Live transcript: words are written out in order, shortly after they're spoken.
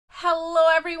Hello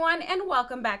everyone and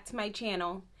welcome back to my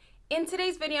channel. In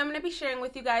today's video, I'm going to be sharing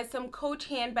with you guys some Coach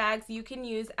handbags you can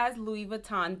use as Louis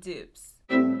Vuitton dupes.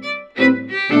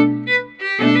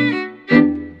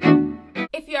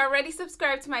 If you're already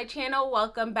subscribed to my channel,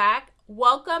 welcome back.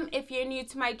 Welcome if you're new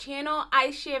to my channel.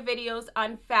 I share videos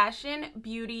on fashion,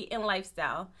 beauty, and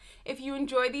lifestyle. If you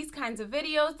enjoy these kinds of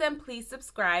videos, then please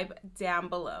subscribe down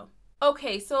below.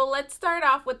 Okay, so let's start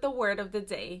off with the word of the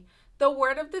day. The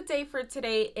word of the day for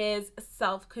today is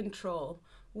self-control.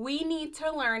 We need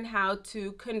to learn how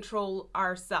to control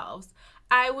ourselves.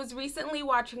 I was recently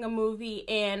watching a movie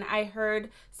and I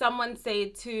heard someone say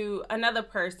to another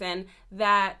person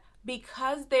that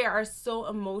because they are so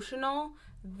emotional,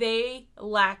 they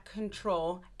lack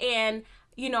control. And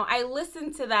I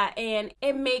listened to that and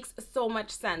it makes so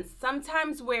much sense.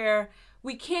 Sometimes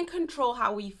we can't control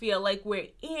how we feel, like we're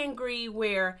angry,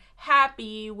 we're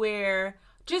happy, we're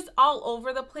just all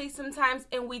over the place sometimes,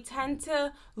 and we tend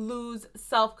to lose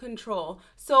self-control.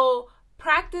 So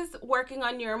practice working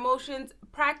on your emotions,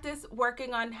 practice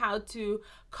working on how to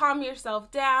calm yourself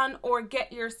down or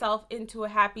get yourself into a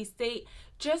happy state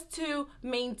just to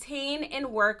maintain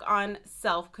and work on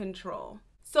self-control.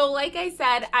 So like I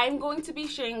said, I'm going to be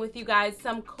sharing with you guys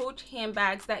some Coach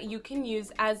handbags that you can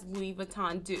use as Louis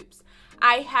Vuitton dupes.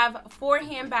 I have 4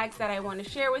 handbags that I want to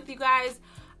share with you guys.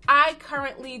 I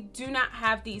currently do not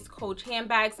have these Coach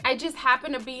handbags. I just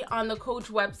happened to be on the Coach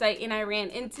website and I ran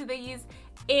into these.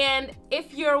 And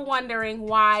if you're wondering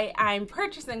why I'm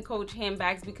purchasing Coach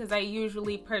handbags, because I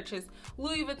usually purchase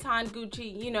Louis Vuitton,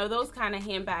 Gucci, those kind of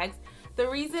handbags. The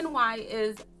reason why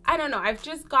is, I don't know, I've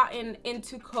just gotten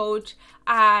into Coach.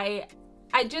 I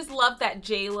just love that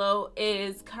J-Lo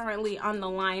is currently on the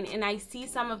line and I see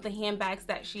some of the handbags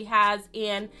that she has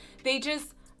and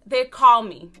they call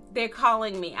me. They're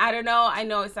calling me. I don't know. I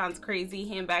know it sounds crazy.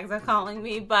 Handbags are calling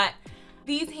me, but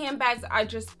these handbags are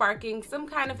just sparking some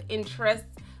kind of interest.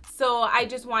 So I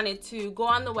just wanted to go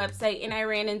on the website and I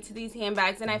ran into these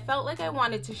handbags and I felt like I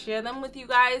wanted to share them with you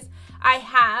guys. I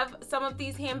have some of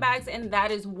these handbags and that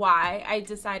is why I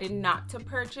decided not to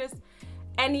purchase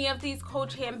any of these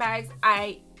Coach handbags.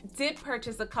 I did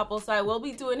purchase a couple, so I will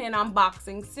be doing an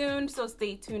unboxing soon, so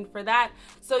stay tuned for that.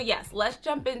 So yes, let's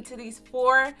jump into these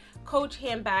 4 Coach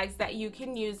handbags that you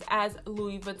can use as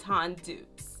Louis Vuitton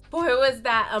dupes. Boy, was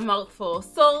that a mouthful.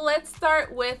 So let's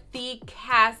start with the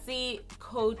Cassie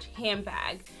Coach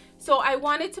handbag. So I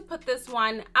wanted to put this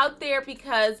one out there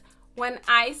because when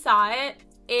I saw it,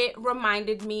 it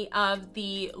reminded me of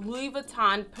the Louis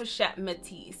Vuitton Pochette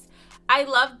Métis. I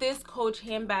love this Coach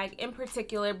handbag in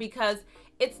particular because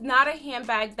it's not a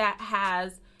handbag that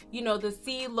has, the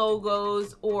C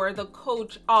logos or the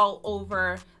Coach all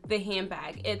over the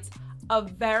handbag. It's a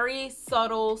very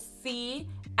subtle C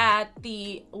at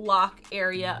the lock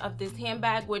area of this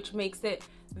handbag, which makes it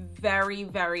very,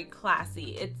 very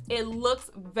classy. It looks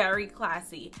very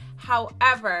classy.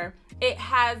 However, it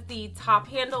has the top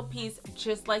handle piece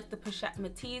just like the Pochette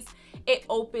Métis. It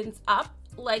opens up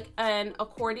like an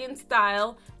accordion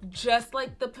style, just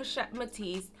like the Pochette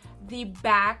Métis. The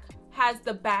back has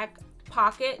the back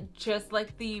pocket, just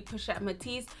like the Pochette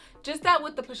Métis. Just that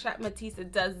with the Pochette Métis,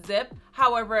 it does zip.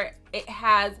 However, it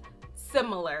has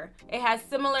similar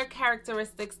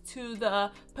characteristics to the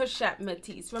Pochette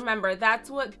Métis. Remember, that's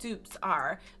what dupes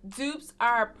are. Dupes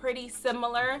are pretty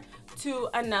similar to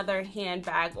another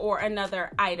handbag or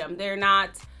another item. They're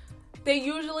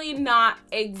usually not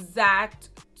exact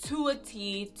to a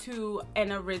T to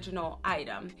an original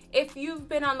item. If you've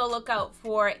been on the lookout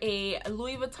for a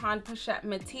Louis Vuitton Pochette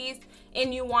Métis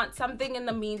and you want something in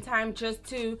the meantime just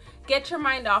to get your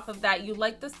mind off of that, you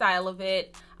like the style of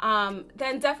it,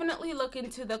 then definitely look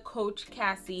into the Coach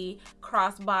Cassie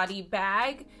crossbody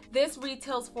bag. This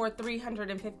retails for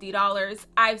 $350.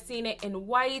 I've seen it in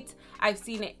white, I've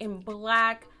seen it in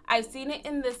black, I've seen it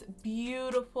in this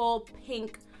beautiful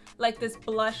pink, like this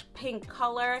blush pink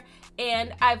color,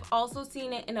 and I've also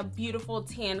seen it in a beautiful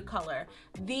tan color.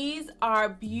 These are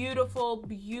beautiful,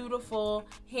 beautiful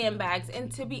handbags,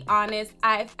 and to be honest,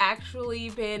 I've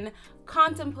actually been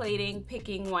contemplating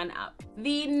picking one up.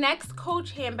 The next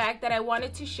Coach handbag that I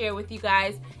wanted to share with you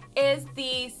guys is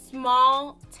the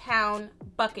Small Town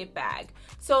Bucket Bag.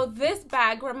 So this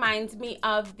bag reminds me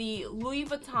of the Louis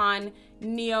Vuitton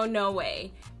Neo Noe.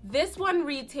 This one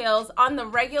retails on the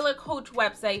regular Coach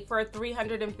website for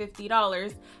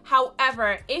 $350.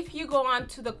 However, if you go on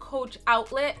to the Coach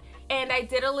outlet, and I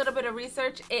did a little bit of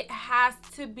research, it has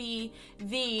to be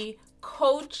the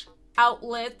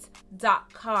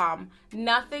coachoutlet.com.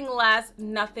 Nothing less,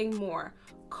 nothing more.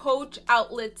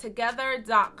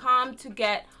 coachoutlettogether.com to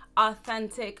get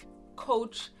authentic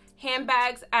Coach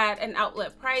handbags at an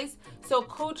outlet price. So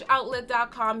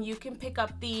coachoutlet.com, you can pick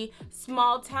up the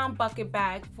small town bucket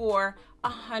bag for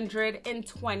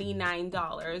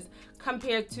 $129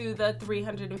 compared to the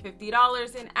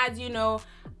 $350. And as you know,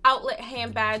 outlet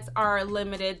handbags are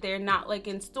limited. They're not like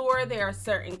in store. There are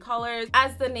certain colors.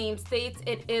 As the name states,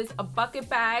 it is a bucket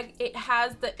bag. It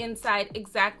has the inside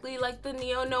exactly like the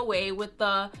Neo Noe with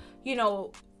the, you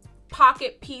know,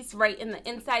 pocket piece right in the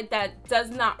inside that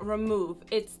does not remove.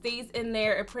 It stays in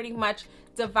there. It pretty much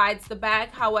divides the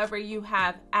bag. However, you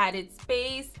have added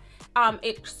space.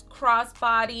 It's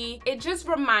crossbody. It just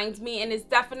reminds me, and it's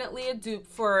definitely a dupe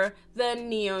for the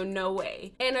Neo Noe.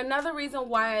 And another reason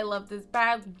why I love this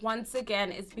bag, once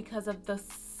again, is because of the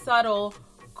subtle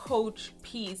Coach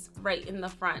piece right in the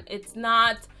front. It's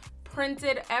not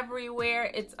printed everywhere.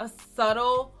 It's a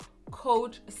subtle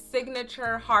Coach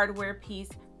signature hardware piece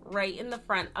right in the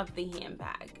front of the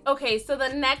handbag. Okay, so the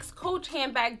next Coach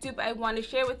handbag dupe I want to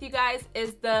share with you guys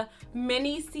is the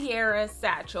Mini Sierra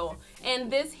satchel. And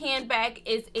this handbag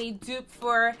is a dupe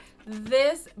for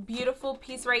this beautiful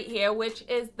piece right here, which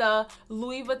is the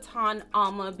Louis Vuitton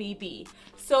Alma BB.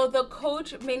 So the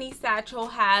Coach Mini satchel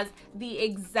has the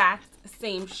exact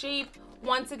same shape.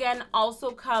 Once again,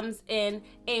 also comes in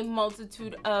a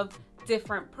multitude of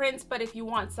different prints, but if you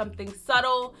want something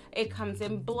subtle, it comes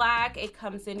in black, it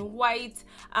comes in white.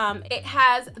 It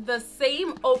has the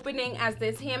same opening as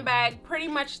this handbag, pretty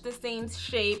much the same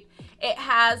shape. It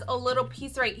has a little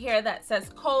piece right here that says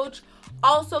Coach.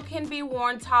 Also can be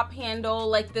worn top handle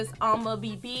like this Alma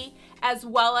BB, as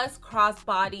well as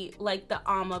crossbody like the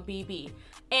Alma BB.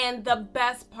 And the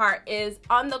best part is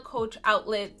on the Coach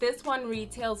outlet, this one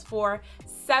retails for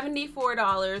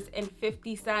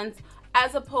 $74.50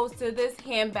 as opposed to this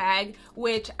handbag,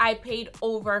 which I paid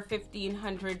over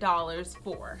 $1,500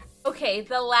 for. Okay,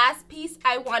 the last piece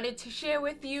I wanted to share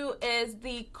with you is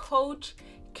the Coach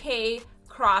K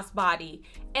crossbody.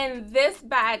 And this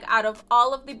bag, out of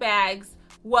all of the bags,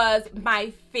 was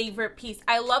my favorite piece.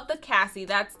 I love the Cassie,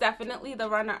 that's definitely the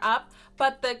runner-up,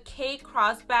 but the K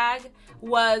cross bag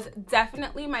was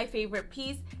definitely my favorite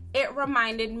piece. It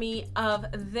reminded me of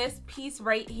this piece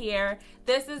right here.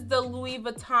 This is the Louis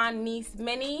Vuitton Nice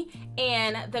Mini,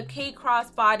 and the K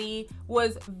crossbody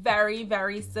was very,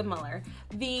 very similar.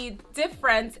 The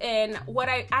difference in what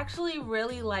I actually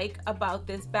really like about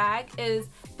this bag is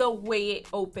the way it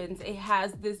opens. It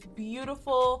has this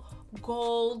beautiful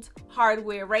gold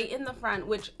hardware right in the front,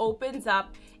 which opens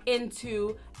up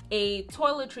into a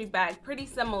toiletry bag, pretty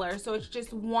similar. So it's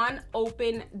just one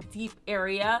open deep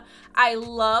area. I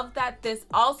love that this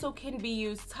also can be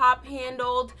used top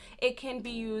handled, it can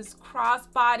be used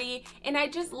crossbody, and I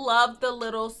just love the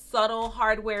little subtle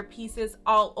hardware pieces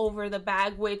all over the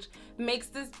bag, which makes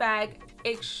this bag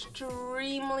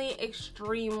extremely,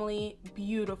 extremely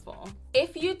beautiful.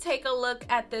 If you take a look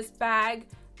at this bag,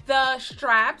 the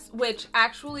straps, which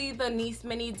actually the Nice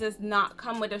Mini does not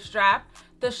come with a strap,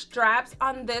 the straps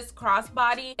on this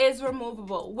crossbody is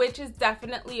removable, which is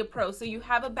definitely a pro. So you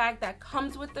have a bag that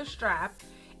comes with the strap.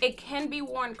 It can be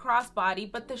worn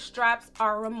crossbody, but the straps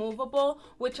are removable,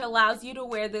 which allows you to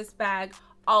wear this bag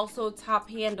also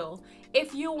top handle.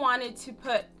 If you wanted to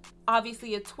put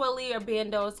obviously a twilly or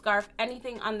bandeau, scarf,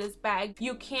 anything on this bag,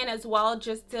 you can as well,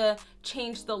 just to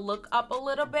change the look up a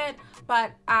little bit.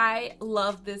 But I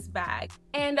love this bag.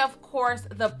 And of course,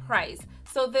 the price.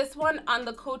 So this one on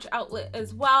the Coach outlet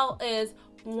as well is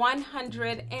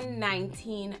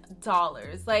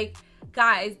 $119. Like,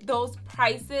 guys, those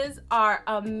prices are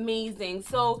amazing.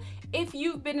 So if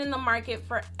you've been in the market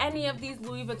for any of these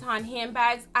Louis Vuitton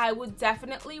handbags, I would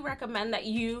definitely recommend that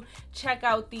you check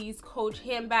out these Coach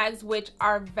handbags, which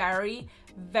are very,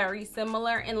 very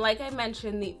similar. And like I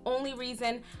mentioned, the only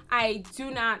reason I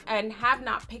do not and have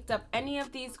not picked up any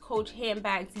of these Coach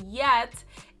handbags yet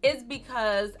is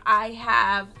because I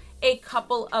have a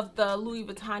couple of the Louis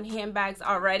Vuitton handbags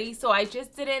already. So I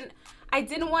didn't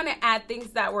want to add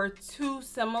things that were too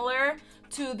similar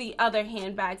to the other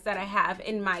handbags that I have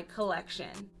in my collection.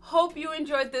 Hope you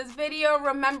enjoyed this video.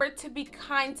 Remember to be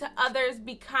kind to others,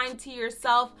 be kind to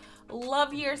yourself,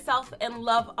 love yourself and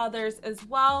love others as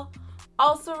well.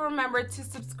 Also remember to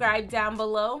subscribe down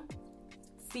below.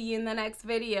 See you in the next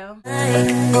video.